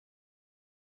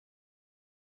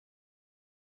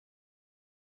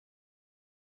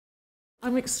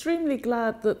I'm extremely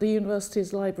glad that the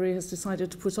university's library has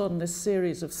decided to put on this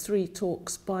series of 3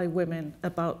 talks by women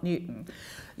about Newton.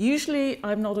 Usually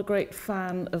I'm not a great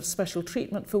fan of special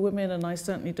treatment for women, and I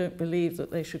certainly don't believe that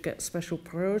they should get special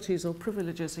priorities or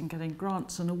privileges in getting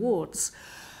grants and awards.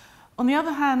 On the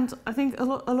other hand, I think a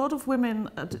lot of women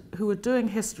who are doing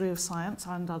history of science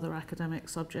and other academic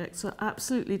subjects are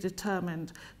absolutely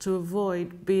determined to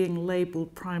avoid being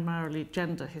labelled primarily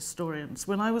gender historians.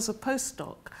 When I was a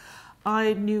postdoc,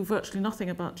 I knew virtually nothing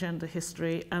about gender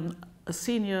history, and a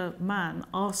senior man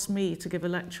asked me to give a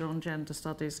lecture on gender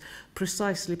studies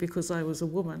precisely because I was a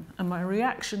woman. And my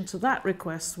reaction to that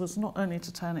request was not only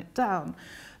to turn it down,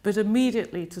 but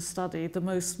immediately to study the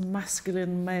most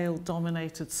masculine,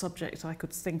 male-dominated subject I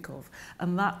could think of,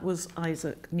 and that was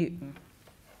Isaac Newton.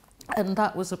 And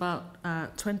that was about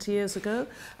 20 years ago,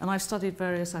 and I've studied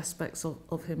various aspects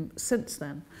of him since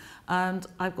then. And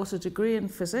I've got a degree in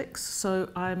physics, so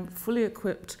I'm fully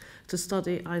equipped to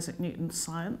study Isaac Newton's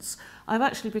science. I've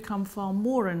actually become far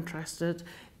more interested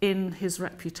in his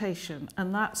reputation,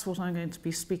 and that's what I'm going to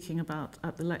be speaking about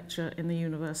at the lecture in the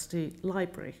university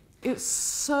library. It's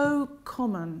so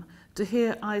common to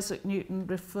hear Isaac Newton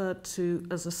referred to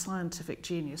as a scientific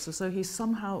genius, as though he's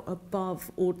somehow above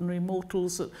ordinary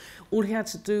mortals, that all he had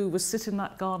to do was sit in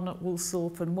that garden at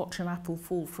Woolsthorpe and watch an apple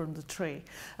fall from the tree.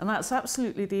 And that's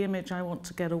absolutely the image I want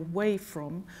to get away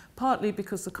from, partly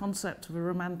because the concept of a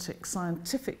romantic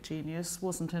scientific genius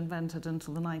wasn't invented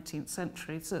until the 19th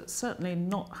century, so it's certainly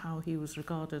not how he was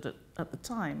regarded at the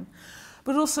time.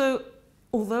 But also,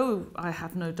 although I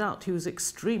have no doubt he was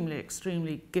extremely,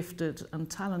 extremely gifted and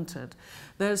talented,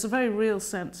 there's a very real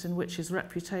sense in which his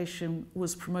reputation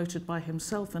was promoted by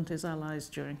himself and his allies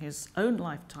during his own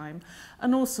lifetime,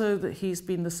 and also that he's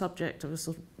been the subject of a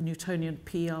sort of Newtonian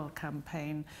PR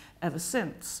campaign ever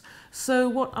since. So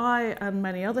what I and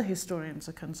many other historians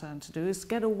are concerned to do is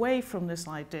get away from this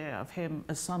idea of him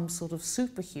as some sort of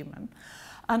superhuman,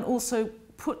 and also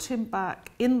put him back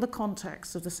in the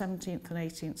context of the 17th and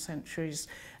 18th centuries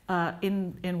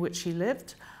in which he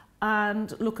lived,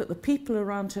 and look at the people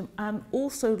around him, and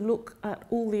also look at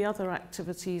all the other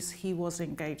activities he was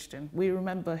engaged in. We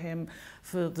remember him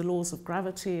for the laws of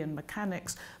gravity and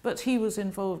mechanics, but he was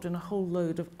involved in a whole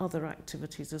load of other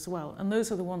activities as well, and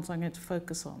those are the ones I'm going to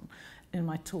focus on in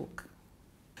my talk.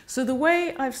 So the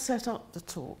way I've set up the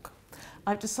talk,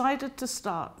 I've decided to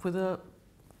start with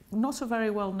not a very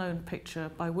well-known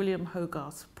picture by William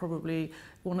Hogarth, probably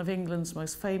one of England's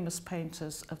most famous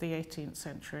painters of the 18th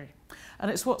century.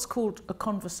 And it's what's called a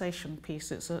conversation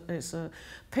piece. It's a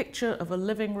picture of a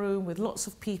living room with lots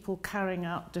of people carrying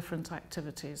out different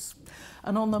activities.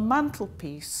 And on the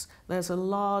mantelpiece, there's a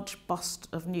large bust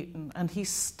of Newton, and he's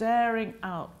staring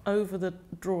out over the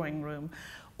drawing room,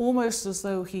 almost as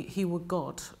though he were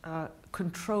God,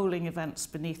 controlling events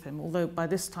beneath him, although by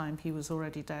this time he was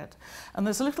already dead. And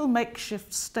there's a little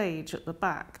makeshift stage at the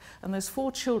back, and there's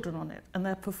 4 children on it, and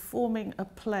they're performing a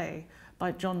play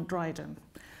by John Dryden.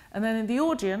 And then in the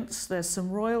audience, there's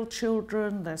some royal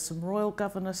children, there's some royal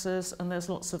governesses, and there's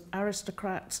lots of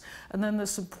aristocrats, and then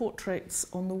there's some portraits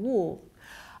on the wall.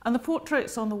 And the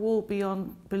portraits on the wall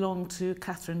belong to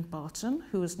Catherine Barton,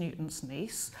 who was Newton's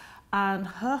niece, and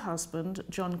her husband,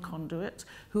 John Conduit,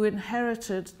 who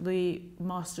inherited the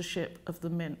mastership of the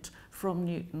Mint from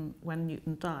Newton when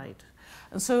Newton died.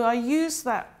 And so I use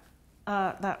that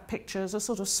picture as a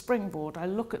sort of springboard. I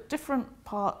look at different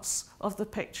parts of the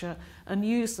picture and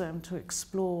use them to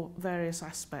explore various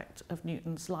aspects of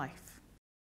Newton's life.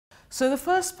 So the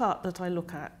first part that I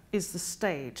look at is the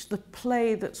stage, the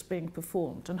play that's being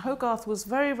performed. And Hogarth was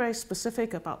very, very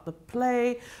specific about the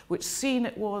play, which scene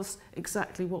it was,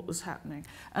 exactly what was happening.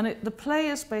 And the play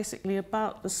is basically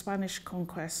about the Spanish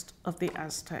conquest of the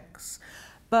Aztecs.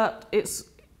 But it's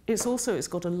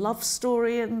got a love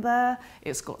story in there,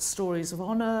 it's got stories of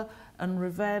honor and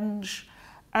revenge.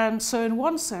 And so in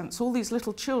one sense, all these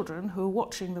little children who are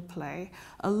watching the play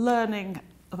are learning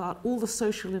about all the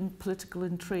social and political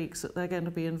intrigues that they're going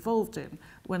to be involved in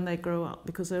when they grow up,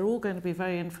 because they're all going to be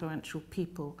very influential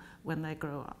people when they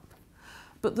grow up.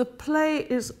 But the play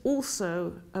is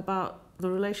also about the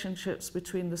relationships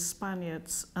between the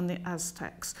Spaniards and the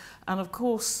Aztecs. And of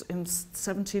course, in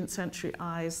 17th century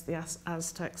eyes, the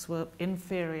Aztecs were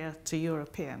inferior to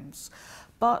Europeans.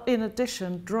 But in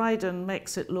addition, Dryden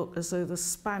makes it look as though the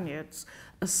Spaniards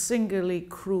are singularly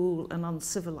cruel and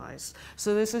uncivilized.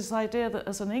 So there's this idea that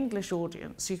as an English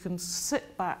audience, you can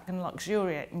sit back and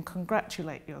luxuriate and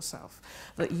congratulate yourself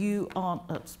that you aren't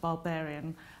as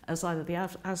barbarian as either the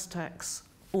Aztecs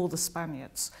or the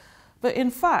Spaniards. But in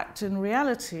fact, in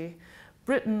reality,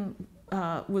 Britain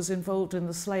was involved in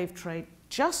the slave trade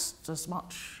just as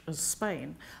much as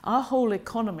Spain. Our whole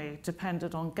economy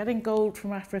depended on getting gold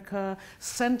from Africa,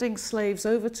 sending slaves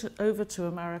over to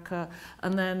America,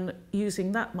 and then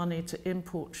using that money to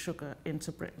import sugar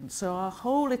into Britain. So our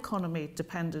whole economy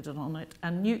depended on it,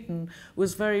 and Newton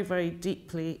was very, very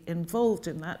deeply involved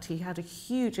in that. He had a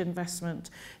huge investment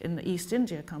in the East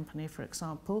India Company, for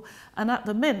example, and at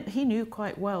the Mint, he knew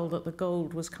quite well that the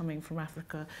gold was coming from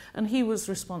Africa, and he was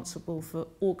responsible for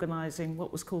organising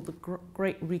what was called the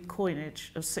Great Recoinage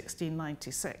of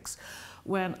 1696,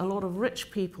 when a lot of rich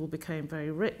people became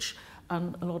very rich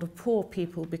and a lot of poor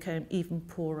people became even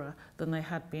poorer than they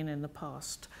had been in the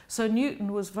past. So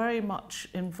Newton was very much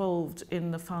involved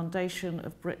in the foundation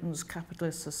of Britain's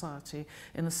capitalist society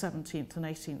in the 17th and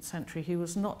 18th century. He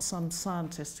was not some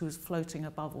scientist who was floating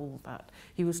above all that.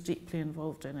 He was deeply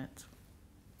involved in it.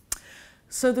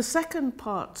 So the second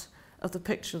part of the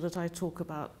picture that I talk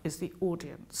about is the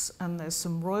audience, and there's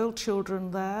some royal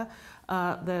children there.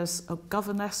 There's a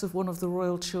governess of one of the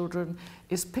royal children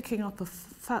is picking up a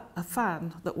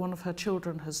fan that one of her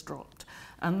children has dropped,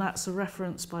 and that's a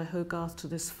reference by Hogarth to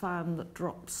this fan that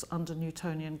drops under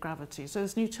Newtonian gravity. So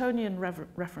there's Newtonian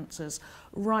references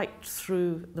right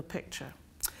through the picture.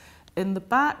 In the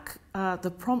back,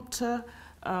 the prompter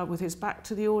with his back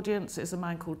to the audience is a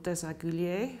man called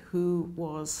Desaguliers, who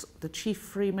was the chief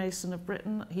Freemason of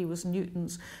Britain. He was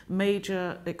Newton's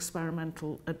major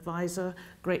experimental advisor,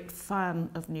 great fan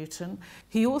of Newton.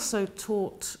 He also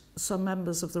taught some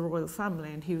members of the royal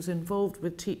family, and he was involved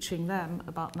with teaching them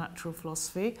about natural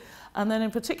philosophy. And then in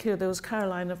particular, there was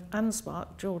Caroline of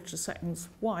Ansbach, George II's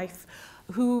wife,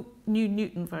 who knew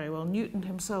Newton very well. Newton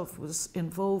himself was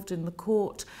involved in the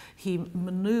court. He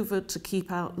manoeuvred to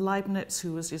keep out Leibniz,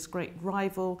 who was his great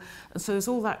rival. And so there's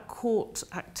all that court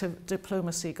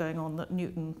diplomacy going on that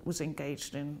Newton was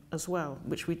engaged in as well,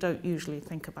 which we don't usually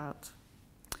think about.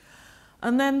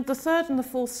 And then the third and the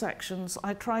fourth sections,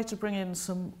 I try to bring in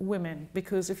some women,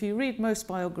 because if you read most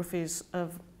biographies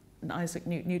of Isaac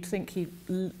Newton, you'd think he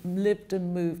lived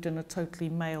and moved in a totally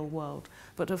male world,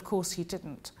 but of course he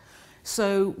didn't.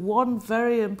 So one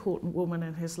very important woman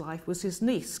in his life was his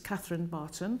niece, Catherine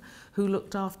Barton, who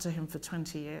looked after him for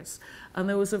 20 years. And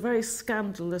there was a very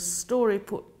scandalous story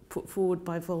put forward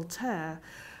by Voltaire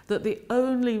that the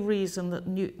only reason that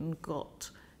Newton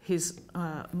got his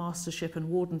mastership and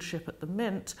wardenship at the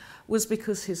Mint was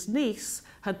because his niece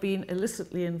had been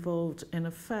illicitly involved in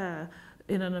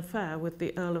an affair with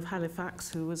the Earl of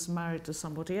Halifax, who was married to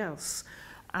somebody else,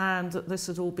 and that this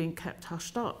had all been kept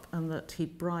hushed up, and that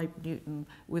he'd bribed Newton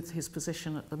with his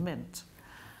position at the Mint.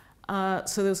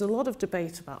 So there's a lot of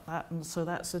debate about that, and so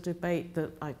that's a debate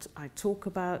that I talk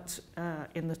about.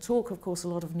 In the talk, of course, a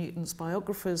lot of Newton's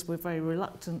biographers were very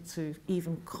reluctant to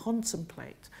even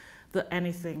contemplate that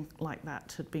anything like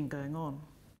that had been going on.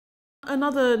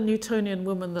 Another Newtonian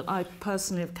woman that I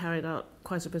personally have carried out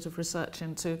quite a bit of research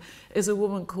into is a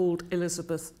woman called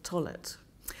Elizabeth Tollet.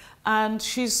 And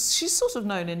she's sort of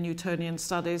known in Newtonian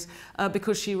studies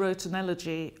because she wrote an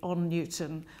elegy on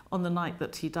Newton on the night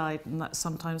that he died, and that's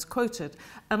sometimes quoted.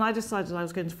 And I decided I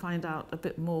was going to find out a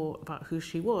bit more about who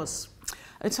she was.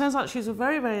 It turns out she's a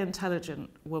very, very intelligent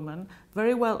woman,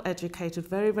 very well educated,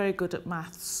 very, very good at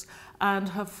maths. And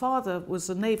her father was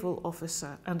a naval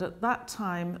officer, and at that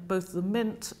time both the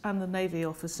Mint and the Navy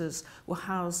officers were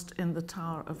housed in the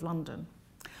Tower of London.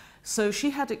 So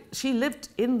she lived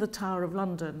in the Tower of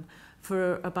London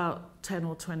for about 10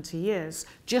 or 20 years,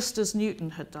 just as Newton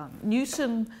had done.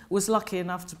 Newton was lucky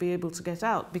enough to be able to get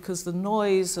out because the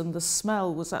noise and the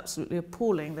smell was absolutely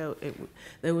appalling.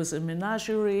 There was a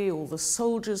menagerie, all the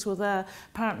soldiers were there.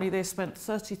 Apparently they spent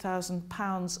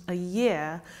 £30,000 a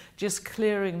year just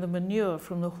clearing the manure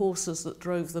from the horses that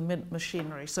drove the Mint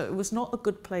machinery. So it was not a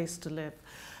good place to live.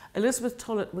 Elizabeth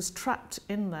Tollet was trapped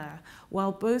in there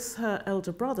while both her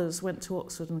elder brothers went to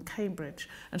Oxford and Cambridge,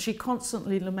 and she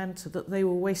constantly lamented that they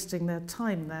were wasting their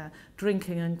time there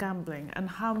drinking and gambling, and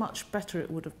how much better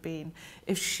it would have been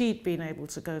if she'd been able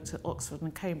to go to Oxford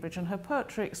and Cambridge. And her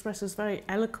poetry expresses very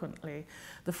eloquently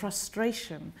the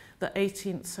frustration that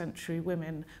 18th century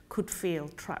women could feel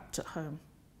trapped at home.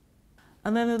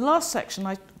 And then in the last section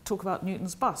I talk about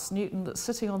Newton's bust, Newton that's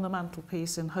sitting on the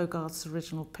mantelpiece in Hogarth's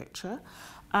original picture.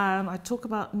 And I talk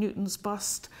about Newton's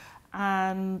bust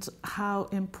and how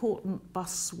important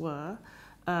busts were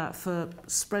for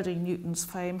spreading Newton's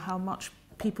fame, how much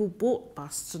people bought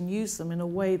busts and used them in a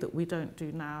way that we don't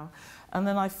do now. And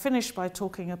then I finish by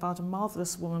talking about a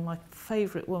marvellous woman, my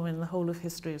favourite woman in the whole of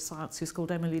history of science, who's called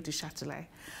Émilie du Châtelet,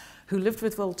 who lived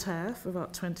with Voltaire for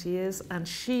about 20 years, and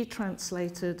she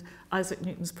translated Isaac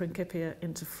Newton's Principia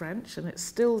into French, and it's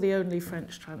still the only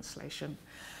French translation.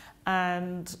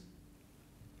 And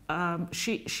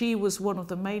she was one of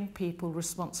the main people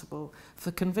responsible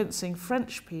for convincing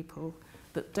French people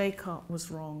that Descartes was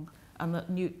wrong and that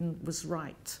Newton was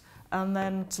right. And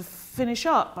then to finish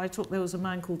up, there was a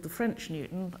man called the French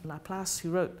Newton, Laplace,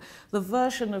 who wrote the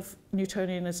version of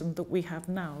Newtonianism that we have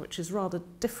now, which is rather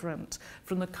different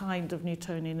from the kind of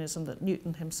Newtonianism that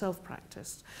Newton himself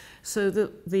practiced. So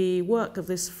the work of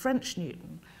this French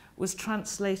Newton was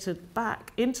translated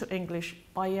back into English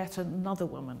by yet another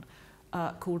woman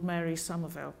called Mary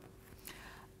Somerville.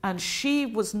 And she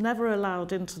was never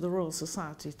allowed into the Royal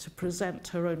Society to present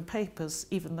her own papers,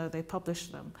 even though they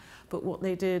published them. But what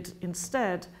they did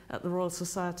instead at the Royal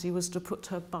Society was to put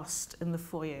her bust in the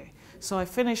foyer. So I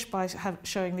finished by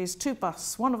showing these two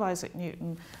busts, one of Isaac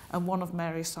Newton and one of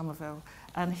Mary Somerville.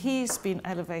 And he's been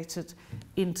elevated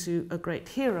into a great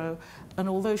hero. And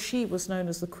although she was known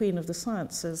as the Queen of the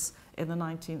Sciences in the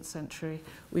 19th century,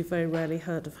 we've very rarely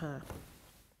heard of her.